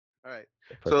All right.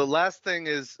 So Perfect. last thing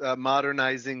is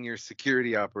modernizing your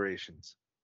security operations.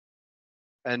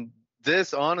 And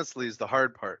this honestly is the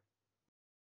hard part.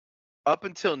 Up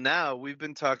until now, we've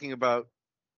been talking about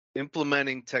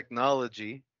implementing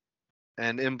technology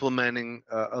and implementing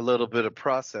a little bit of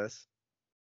process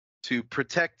to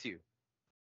protect you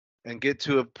and get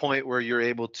to a point where you're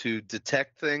able to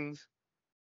detect things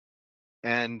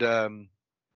and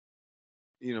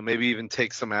maybe even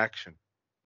take some action.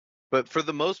 But for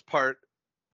the most part,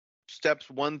 steps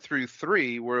 1 through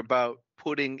 3 were about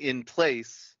putting in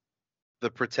place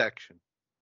the protection.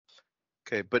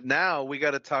 Okay, but now we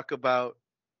got to talk about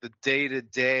the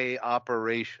day-to-day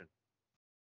operation.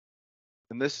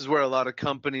 And this is where a lot of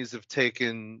companies have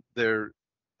taken their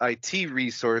IT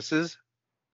resources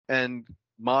and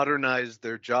modernized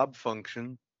their job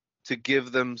function to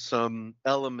give them some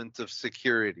element of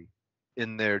security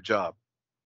in their job.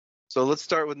 So let's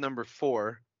start with number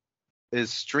 4 is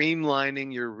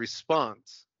streamlining your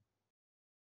response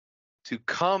to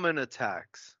common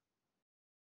attacks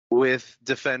with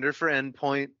Defender for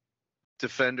Endpoint,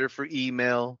 Defender for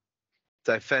Email,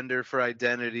 Defender for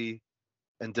Identity,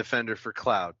 and Defender for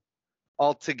Cloud,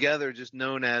 all together just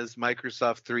known as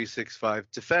Microsoft 365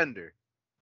 Defender.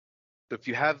 So if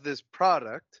you have this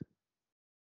product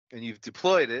and you've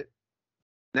deployed it,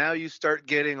 now you start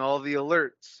getting all the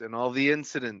alerts and all the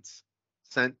incidents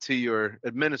sent to your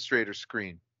administrator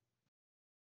screen.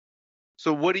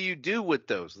 So what do you do with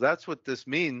those? That's what this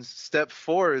means. Step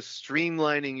 4 is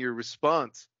streamlining your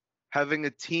response, having a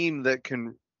team that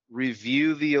can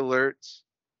review the alerts,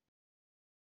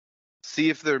 see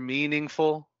if they're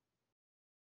meaningful,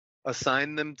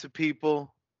 assign them to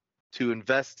people to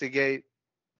investigate,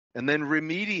 and then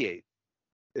remediate.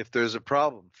 If there's a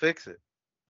problem, fix it.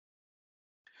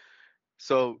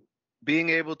 So being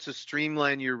able to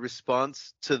streamline your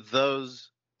response to those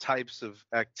types of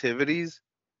activities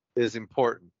is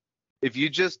important. If you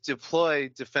just deploy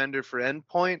Defender for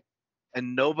Endpoint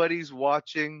and nobody's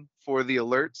watching for the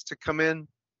alerts to come in,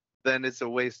 then it's a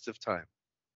waste of time.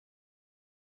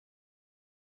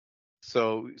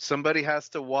 So somebody has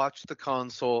to watch the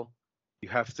console. You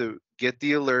have to get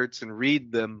the alerts and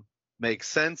read them, make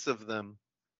sense of them,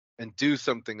 and do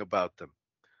something about them.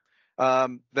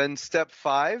 Then step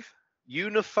 5,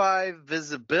 unify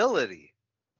visibility.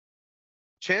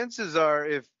 Chances are,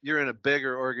 if you're in a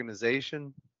bigger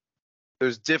organization,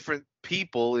 there's different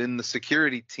people in the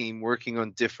security team working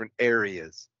on different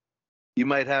areas. You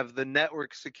might have the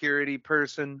network security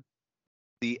person,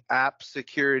 the app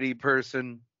security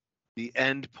person, the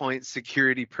endpoint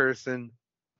security person,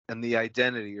 and the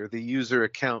identity or the user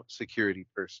account security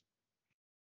person.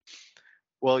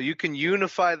 Well, you can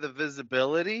unify the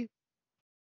visibility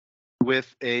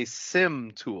with a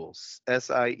SIEM tool,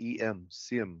 SIEM,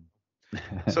 SIEM.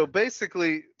 So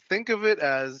basically, think of it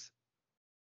as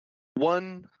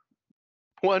one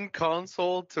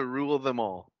console to rule them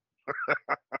all.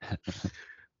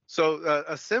 So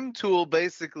a SIM tool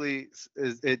basically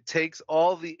it takes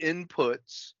all the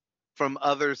inputs from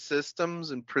other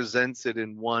systems and presents it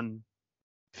in one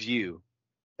view.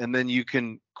 And then you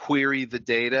can query the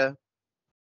data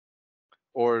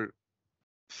or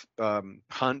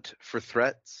hunt for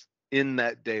threats in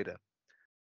that data.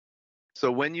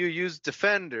 So when you use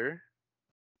Defender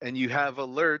and you have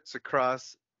alerts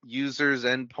across users,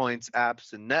 endpoints,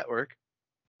 apps, and network,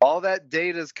 all that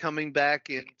data is coming back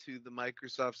into the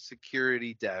Microsoft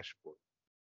security dashboard.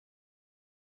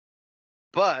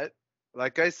 But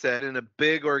like I said, in a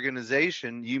big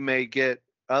organization, you may get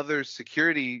other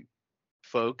security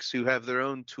folks who have their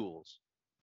own tools.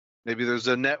 Maybe there's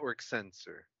a network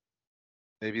sensor.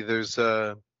 Maybe there's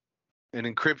an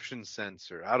encryption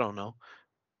sensor. I don't know.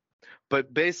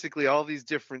 But basically, all these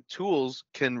different tools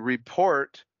can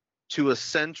report to a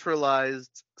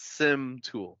centralized SIM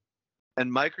tool.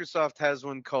 And Microsoft has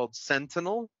one called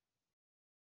Sentinel.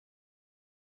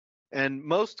 And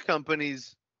most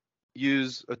companies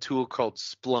use a tool called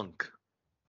Splunk.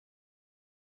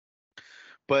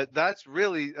 But that's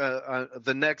really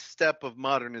the next step of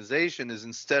modernization is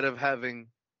instead of having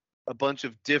a bunch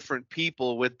of different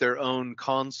people with their own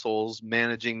consoles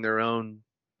managing their own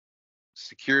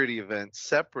security events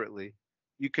separately,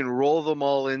 you can roll them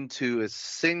all into a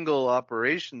single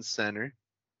operations center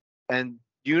and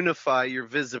unify your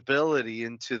visibility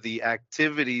into the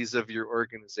activities of your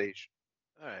organization.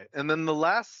 All right. And then the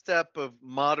last step of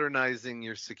modernizing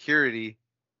your security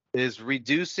is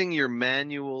reducing your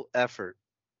manual effort.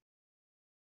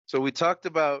 So we talked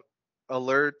about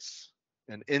alerts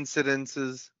and incidents,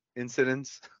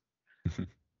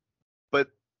 but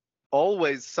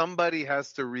always somebody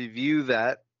has to review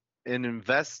that and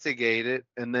investigate it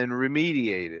and then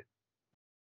remediate it.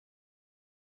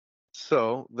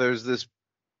 So there's this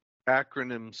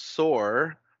acronym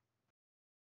SOAR,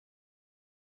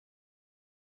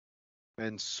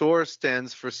 and SOAR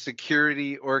stands for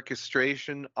Security,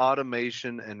 Orchestration,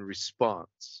 Automation, and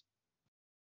Response.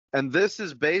 And this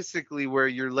is basically where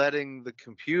you're letting the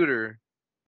computer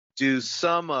do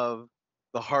some of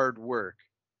the hard work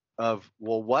of,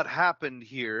 well, what happened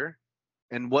here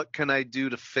and what can I do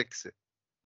to fix it?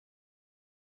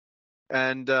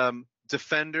 And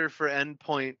Defender for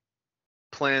Endpoint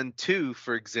Plan 2,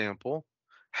 for example,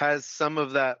 has some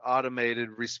of that automated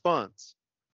response,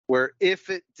 where if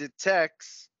it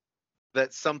detects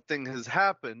that something has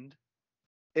happened,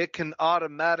 it can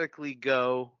automatically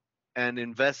go and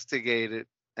investigate it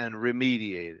and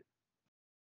remediate it.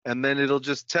 And then it'll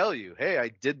just tell you, hey, I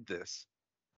did this.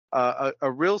 A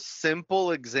real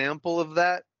simple example of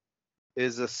that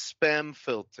is a spam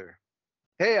filter.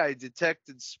 Hey, I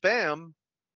detected spam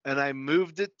and I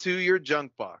moved it to your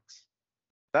junk box.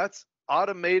 That's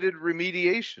automated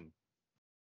remediation.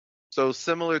 So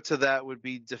similar to that would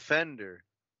be Defender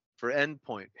for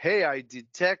Endpoint. Hey, I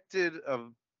detected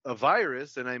a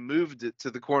virus and I moved it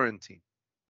to the quarantine.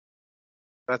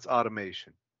 That's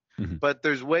automation. Mm-hmm. But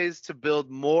there's ways to build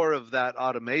more of that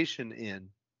automation in.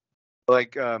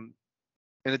 Like, and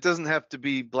it doesn't have to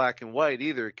be black and white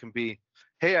either. It can be,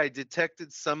 hey, I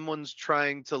detected someone's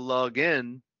trying to log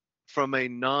in from a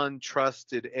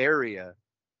non-trusted area.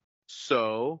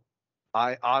 So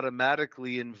I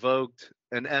automatically invoked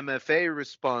an MFA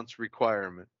response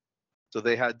requirement. So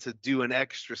they had to do an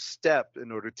extra step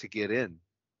in order to get in.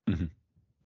 Mm-hmm.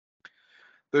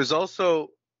 There's also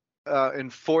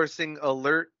enforcing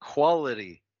alert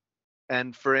quality.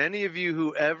 And for any of you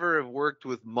who ever have worked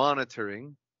with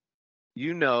monitoring,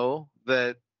 you know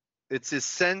that it's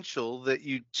essential that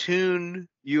you tune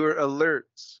your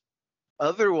alerts.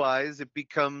 Otherwise, it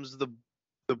becomes the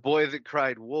boy that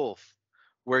cried wolf,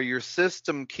 where your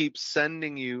system keeps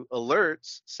sending you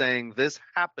alerts saying this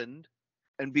happened.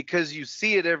 And because you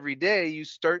see it every day, you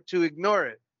start to ignore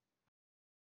it,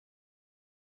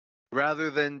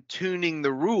 rather than tuning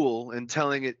the rule and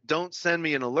telling it, don't send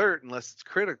me an alert unless it's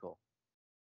critical.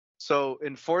 So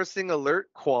enforcing alert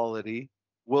quality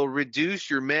will reduce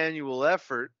your manual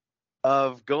effort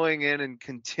of going in and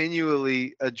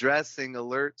continually addressing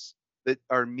alerts that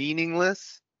are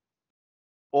meaningless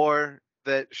or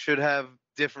that should have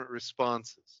different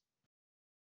responses.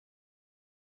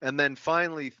 And then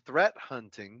finally, threat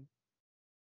hunting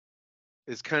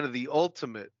is kind of the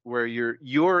ultimate, where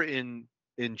you're in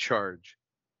charge.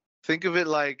 Think of it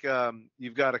like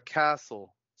you've got a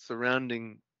castle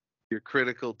surrounding your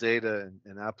critical data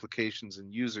and applications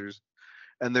and users,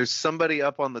 and there's somebody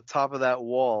up on the top of that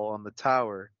wall on the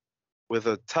tower with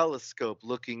a telescope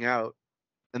looking out,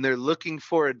 and they're looking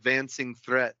for advancing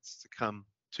threats to come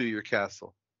to your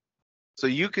castle. So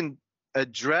you can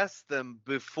address them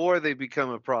before they become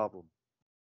a problem.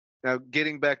 Now,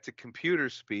 getting back to computer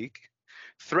speak,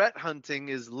 threat hunting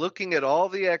is looking at all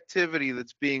the activity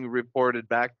that's being reported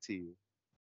back to you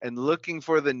and looking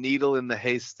for the needle in the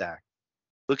haystack,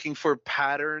 looking for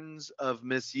patterns of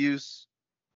misuse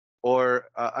or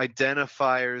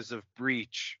identifiers of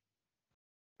breach.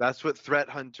 That's what threat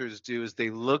hunters do, is they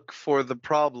look for the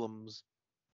problems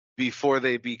before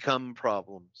they become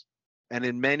problems. And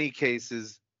in many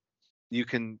cases, you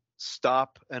can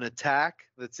stop an attack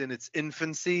that's in its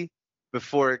infancy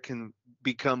before it can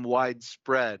become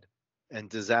widespread and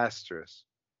disastrous.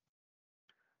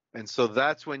 And so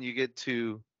that's when you get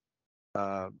to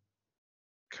kind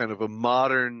of a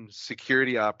modern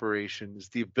security operation, is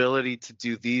the ability to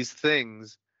do these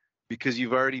things because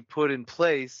you've already put in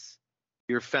place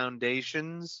your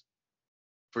foundations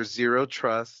for zero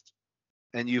trust,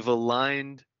 and you've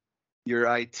aligned your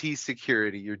IT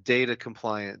security, your data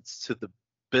compliance to the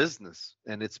business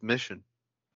and its mission.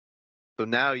 So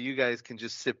now you guys can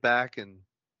just sit back and,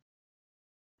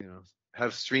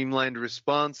 have streamlined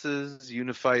responses,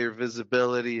 unify your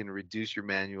visibility, and reduce your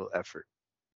manual effort.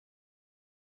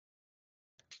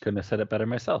 Couldn't have said it better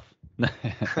myself.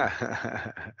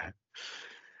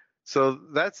 So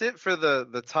that's it for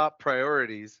the top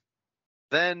priorities.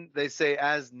 Then they say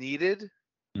as needed.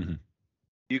 Mm-hmm.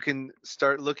 You can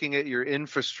start looking at your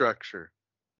infrastructure.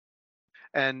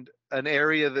 And an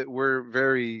area that we're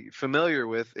very familiar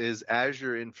with is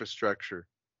Azure infrastructure,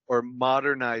 or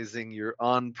modernizing your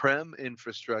on-prem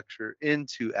infrastructure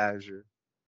into Azure.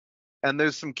 And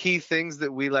there's some key things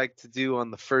that we like to do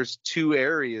on the first two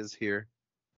areas here.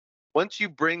 Once you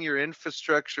bring your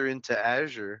infrastructure into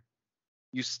Azure,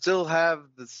 you still have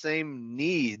the same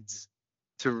needs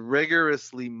to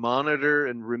rigorously monitor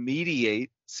and remediate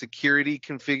security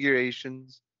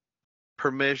configurations,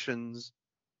 permissions,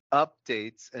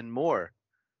 updates, and more.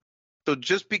 So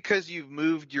just because you've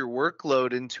moved your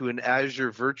workload into an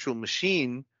Azure virtual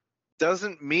machine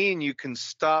doesn't mean you can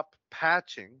stop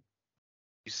patching.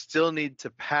 You still need to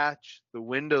patch the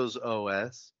Windows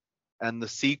OS and the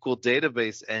SQL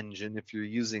database engine if you're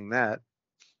using that.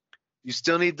 You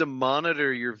still need to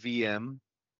monitor your VM.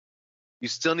 You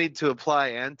still need to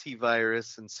apply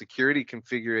antivirus and security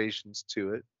configurations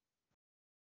to it.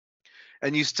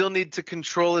 And you still need to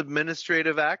control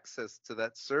administrative access to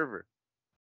that server.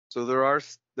 So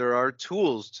there are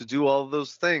tools to do all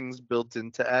those things built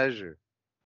into Azure.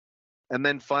 And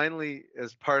then finally,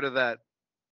 as part of that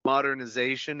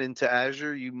modernization into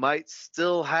Azure, you might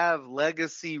still have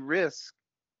legacy risk.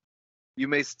 You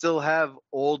may still have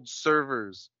old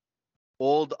servers,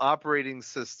 old operating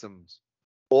systems,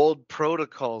 old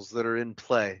protocols that are in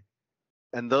play.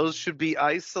 And those should be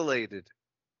isolated.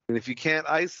 And if you can't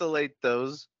isolate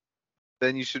those,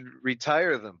 then you should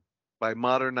retire them by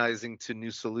modernizing to new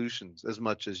solutions as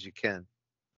much as you can.